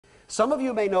Some of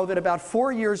you may know that about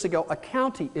 4 years ago, a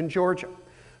county in Georgia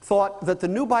thought that the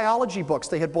new biology books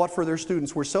they had bought for their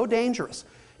students were so dangerous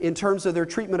in terms of their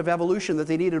treatment of evolution that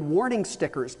they needed warning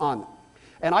stickers on them.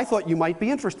 And I thought you might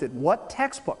be interested. What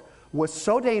textbook was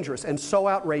so dangerous and so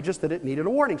outrageous that it needed a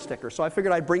warning sticker? So I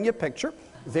figured I'd bring you a picture.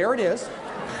 There it is.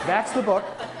 That's the book.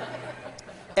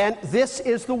 And this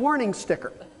is the warning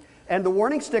sticker. And the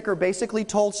warning sticker basically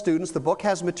told students the book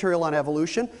has material on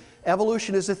evolution.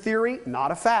 Evolution is a theory,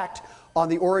 not a fact, on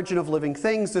the origin of living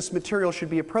things. This material should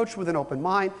be approached with an open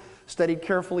mind, studied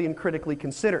carefully and critically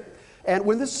considered. And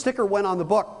when this sticker went on the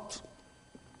book,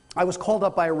 I was called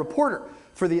up by a reporter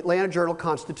for the Atlanta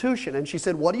Journal-Constitution, and she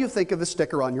said, "What do you think of the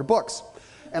sticker on your books?"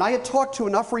 And I had talked to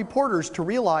enough reporters to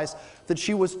realize that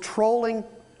she was trolling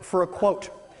for a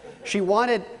quote. She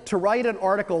wanted to write an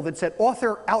article that said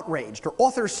author outraged or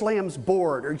author slams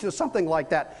board or just something like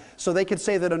that, so they could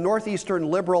say that a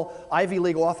Northeastern liberal Ivy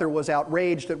League author was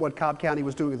outraged at what Cobb County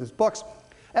was doing with his books.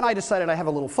 And I decided I'd have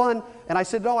a little fun, and I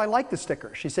said, "No, I like the sticker."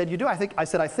 She said, "You do?" I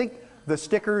said, "I think the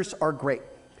stickers are great.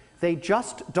 They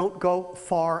just don't go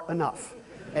far enough."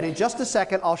 And in just a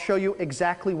second, I'll show you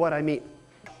exactly what I mean.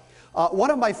 One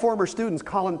of my former students,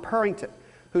 Colin Purrington,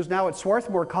 who's now at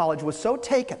Swarthmore College, was so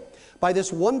taken by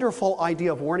this wonderful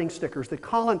idea of warning stickers that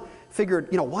Colin figured,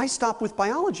 why stop with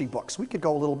biology books? We could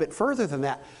go a little bit further than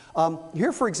that.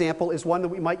 Here, for example, is one that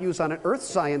we might use on an earth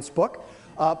science book,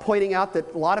 pointing out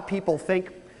that a lot of people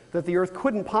think that the Earth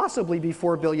couldn't possibly be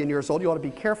 4 billion years old. You ought to be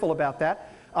careful about that.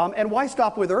 And why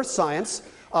stop with earth science?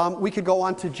 We could go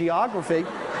on to geography.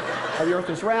 The Earth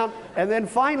is round. And then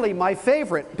finally, my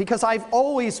favorite, because I've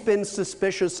always been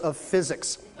suspicious of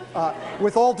physics.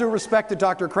 With all due respect to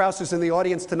Dr. Krauss, who's in the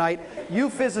audience tonight, you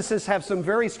physicists have some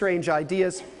very strange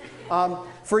ideas.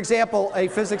 For example, a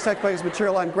physics textbook has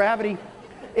material on gravity.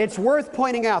 It's worth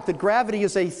pointing out that gravity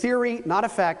is a theory, not a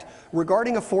fact,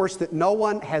 regarding a force that no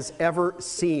one has ever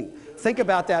seen. Think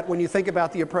about that when you think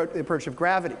about the approach of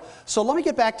gravity. So let me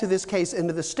get back to this case and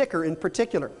to the sticker in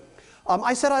particular.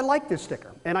 I said I like this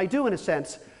sticker, and I do in a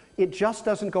sense. It just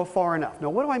doesn't go far enough. Now,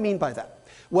 what do I mean by that?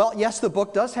 Well, yes, the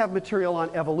book does have material on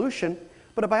evolution,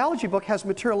 but a biology book has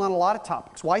material on a lot of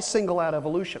topics. Why single out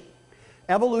evolution?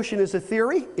 Evolution is a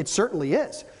theory. It certainly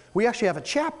is. We actually have a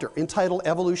chapter entitled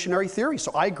Evolutionary Theory,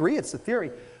 so I agree it's a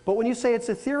theory. But when you say it's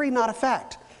a theory, not a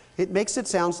fact, it makes it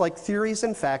sound like theories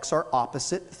and facts are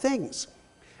opposite things,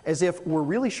 as if we're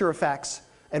really sure of facts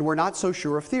and we're not so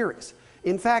sure of theories.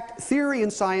 In fact, theory in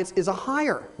science is a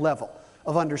higher level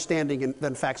of understanding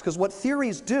than facts, because what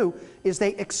theories do is they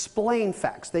explain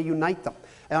facts, they unite them.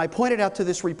 And I pointed out to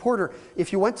this reporter,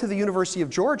 if you went to the University of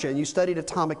Georgia and you studied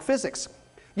atomic physics,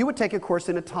 you would take a course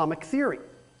in atomic theory.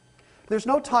 There's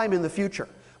no time in the future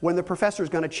when the professor is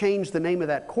going to change the name of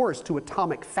that course to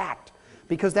atomic fact,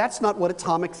 because that's not what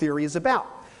atomic theory is about.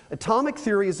 Atomic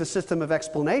theory is a system of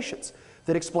explanations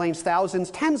that explains thousands,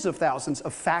 tens of thousands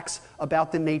of facts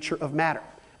about the nature of matter.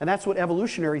 And that's what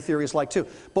evolutionary theory is like too.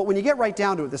 But when you get right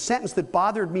down to it, the sentence that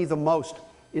bothered me the most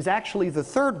is actually the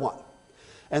third one.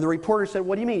 And the reporter said,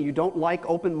 "What do you mean? You don't like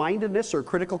open-mindedness or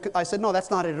critical?" I said, "No,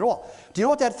 that's not it at all." Do you know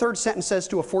what that third sentence says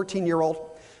to a 14-year-old?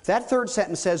 That third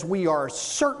sentence says, "We are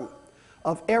certain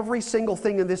of every single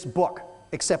thing in this book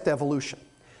except evolution."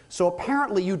 So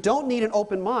apparently you don't need an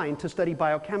open mind to study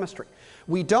biochemistry.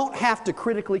 We don't have to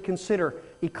critically consider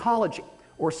ecology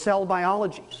or cell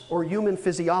biology or human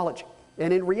physiology.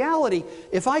 And in reality,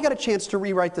 if I got a chance to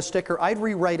rewrite the sticker, I'd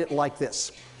rewrite it like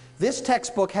this. This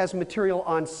textbook has material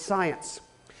on science.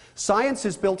 Science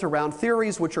is built around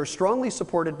theories which are strongly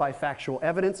supported by factual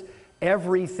evidence.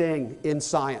 Everything in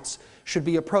science should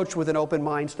be approached with an open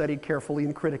mind, studied carefully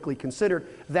and critically considered.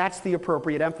 That's the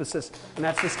appropriate emphasis, and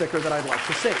that's the sticker that I'd like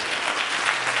to see.